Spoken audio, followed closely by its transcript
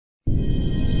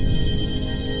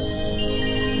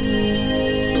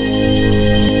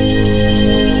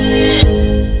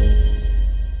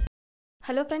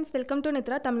friends, welcome to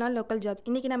Nithra, Tamilnadu local jobs.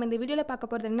 இன்னைக்கு நம்ம இந்த வீடியோல பார்க்க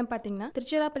போறது என்ன பாத்தீங்கன்னா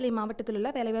திருச்சிராப்பள்ளி மாவட்டத்தில் உள்ள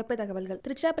வேலைவாய்ப்பு தகவல்கள்.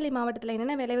 திருச்சிராப்பள்ளி மாவட்டத்தில்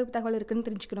என்னென்ன வேலைவாய்ப்பு தகவல் இருக்குன்னு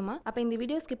தெரிஞ்சுக்கணுமா? அப்ப இந்த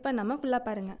வீடியோ ஸ்கிப் பண்ணாம ஃபுல்லா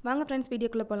பாருங்க. வாங்க फ्रेंड्स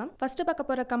வீடியோக்குள்ள போலாம். ஃபர்ஸ்ட் பார்க்க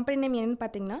போற கம்பெனி நேம் என்னன்னு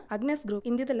பாத்தீங்கன்னா AGNUS Group.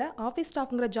 இந்த இதுல ஆபீஸ்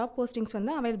ஸ்டாஃப்ங்கற ஜாப் போஸ்டிங்ஸ்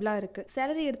வந்து அவேலபிளா இருக்கு.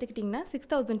 salary எடுத்துக்கிட்டீங்கன்னா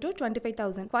 6000 to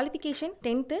 25000. qualification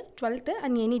 10th, 12th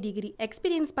and any degree.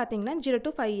 experience பாத்தீங்கன்னா 0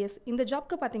 to 5 years. இந்த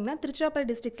ஜாப்க்கு பாத்தீங்கன்னா திருச்சிராப்பள்ளி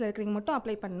டிஸ்ட்ரிக்ட்ல இருக்கவங்க மட்டும்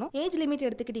அப்ளை பண்ணனும். ஏஜ் லிமிட்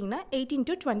எடுத்துக்கிட்டீங்கன்னா 18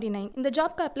 to 29. இந்த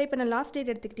ஜாப்க்கு அப்ளை பண்ண லாஸ்ட் டேட்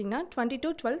எடுத்துக்கிட்டீங்கன்னா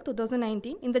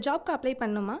 22/12/2019. இந்த ஜாப்க்கு அப்ளை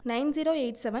பண்ணனுமா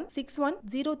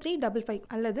 9087610355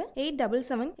 அல்லது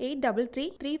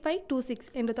 8778333526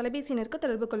 என்ற தொலைபேசி எண்ணுக்கு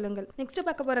தொடர்பு கொள்ளுங்கள். நெக்ஸ்ட்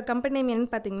பார்க்க போற கம்பெனி நேம்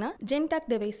என்னன்னு பாத்தீங்கன்னா GenTalk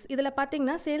Devices. இதுல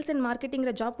பாத்தீங்கன்னா சேல்ஸ் அண்ட்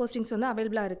மார்க்கெட்டிங்ற ஜாப் போஸ்டிங்ஸ் வந்து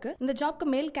அவேலபிளா இருக்கு. இந்த ஜாப்க்கு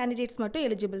மேல் கேண்டிடேட்ஸ் மட்டும்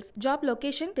eligibles. Job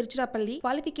location Tiruchirappalli.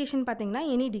 Qualification பாத்தீங்கன்னா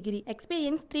any degree.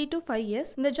 Experience 3 to 5 years.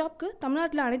 இந்த ஜாப்க்கு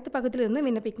தமிழ்நாட்டுல அனைத்து பகுதியில இருந்து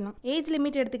விண்ணப்பிக்கலாம். ஏஜ்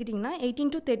லிமிட் எடுத்துக்கிட்டீங்கன்னா 18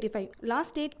 to 35.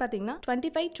 லாஸ்ட் டேட் பாத்தீங்கன்னா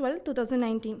 25/12/2019.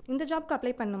 இந்த ஜாப்க்கு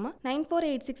அப்ளை பண்ணுமா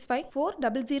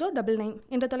 9486540099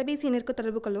 என்ற தொலைபேசி எண்ணிற்கு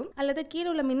தொடர்பு கொள்ளும் அல்லது கீழே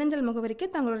உள்ள மின்னஞ்சல் முகவரிக்கு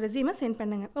தங்களோட ரெஸ்யூமை சென்ட்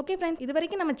பண்ணுங்க. ஓகே ஃப்ரெண்ட்ஸ்,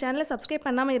 இதுவரைக்கும் நம்ம சேனலை சப்ஸ்கிரைப்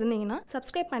பண்ணாம இருந்தீங்கன்னா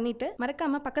சப்ஸ்கிரைப் பண்ணிட்டு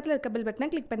மறக்காம பக்கத்துல இருக்க பெல் பட்டனை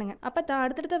கிளிக் பண்ணுங்க. அப்பதான்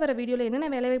அடுத்தடுத்த வர வீடியோல என்னென்ன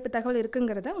வேலைவாய்ப்பு தகவல்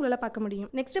இருக்குங்கிறத உங்களால பார்க்க முடியும்.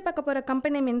 நெக்ஸ்ட் பார்க்க போற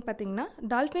கம்பெனி நேம் என்ன பாத்தீங்கன்னா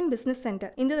டால்பின் பிசினஸ்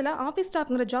சென்டர். இந்த இதுல ஆபீஸ்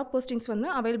ஸ்டாஃப்ங்கற ஜாப் போஸ்டிங்ஸ் வந்து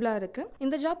அவேலபிளா இருக்கு.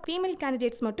 இந்த ஜாப் ஃபீமேல்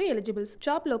கேண்டிடேட்ஸ் மட்டும் eligibles.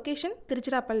 Job location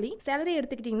Tiruchirappalli. salary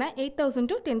எடுத்துக்கிட்டீங்கன்னா 8000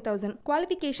 to 10000.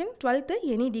 Qualification 12th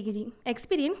any degree.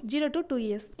 Experience 0 to 2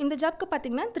 years. இந்த ஜாப்க்கு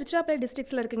பாத்தீங்கன்னா திருச்சிராப்பள்ளி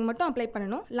டிஸ்ட்ரிக்ட்ல இருக்கவங்க மட்டும் அப்ளை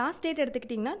பண்ணனும். லாஸ்ட் டேட்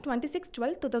எடுத்துக்கிட்டீங்கன்னா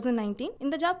 26/12/2019.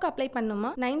 இந்த ஜாப்க்கு அப்ளை பண்ணனுமா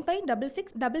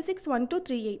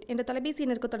 9566661238 என்ற தொலைபேசி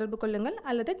எண்ணிற்கு தொடர்பு கொள்ளுங்கள்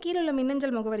அல்லது கீழே உள்ள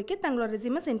மின்னஞ்சல் முகவரிக்கு தங்களோட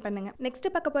ரெஸ்யூமை சென்ட் பண்ணுங்க. நெக்ஸ்ட்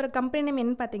பார்க்க போற கம்பெனி நேம்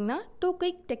என்ன பாத்தீங்கன்னா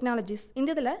குயிக் டெக்னாலஜிஸ். இந்த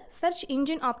இதுல சர்ச்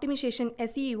இன்ஜின் ஆப்டிமைசேஷன்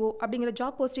SEO அப்படிங்கிற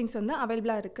ஜாப் போஸ்டிங்ஸ் வந்து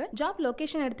அவேலபிளா இருக்கு. ஜாப்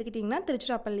லொகேஷன் எடுத்துக்கிட்டீங்கன்னா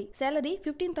Tiruchirappalli. salary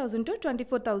 15000 to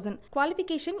 24000.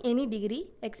 Qualification any degree.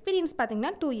 Experience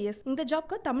பாத்தீங்கன்னா 2 years. இந்த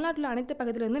ஜாப்க்கு தமிழ்நாட்டுல அனைத்து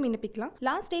பகுதியில இருந்து விண்ணப்பிக்கலாம்.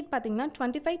 லாஸ்ட் டேட் பாத்தீங்கன்னா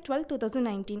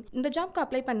 25/12/2019. இந்த ஜாப்க்கு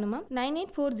அப்ளை பண்ணுமா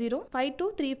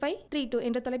 9840523532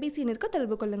 என்ற தொலைபேசி எண்ணிற்கு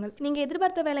தொடர்பு கொள்ளுங்கள். நீங்க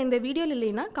எதிர்பார்த்த வேலை இந்த வீடியோல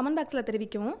இல்லைனா கமெண்ட் பாக்ஸ்ல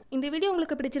தெரிவிக்கவும். இந்த வீடியோ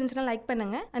உங்களுக்கு பிடிச்சிருந்துச்சுனா லைக்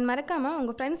பண்ணுங்க and மறக்காம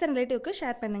உங்க ஃப்ரெண்ட்ஸ் அண்ட் ரிலேட்டிவ்க்கு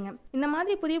ஷேர் பண்ணுங்க. இந்த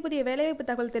மாதிரி புதிய புதிய வேலைவாய்ப்பு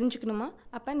தகவல் தெரிஞ்சுக்கணுமா?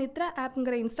 அப்ப நித்ரா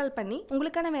ஆப்ங்கற இன்ஸ்டால் பண்ணி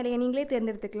உங்களுக்கான வேலையை நீங்களே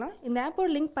தேர்ந்தெடுத்துக்கலாம். இந்த ஆப்போட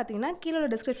லிங்க் பாத்தீங்கன்னா கீழ உள்ள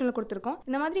டிஸ்கிரிப்ஷன்ல கொடுத்திருக்கோம்.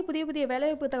 இந்த மாதிரி புதிய புதிய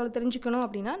வேலைவாய்ப்பு தகவல் தெரிஞ்சுக்கணும்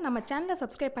அப்படினா நம்ம சேனலை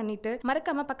சப்ஸ்கிரைப் பண்ணிட்டு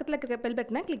மறக்காம பக்கத்துல இருக்க பெல்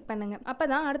பட்டனை கிளிக் பண்ணுங்க.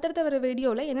 அப்பதான் அடுத்தடுத்த வர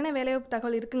வீடியோல என்னென்ன வேலைவாய்ப்பு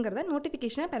தகவல் இருக்குங்கறத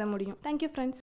நோட்டிபிகேஷனை பெற முடியும். Thank you friends.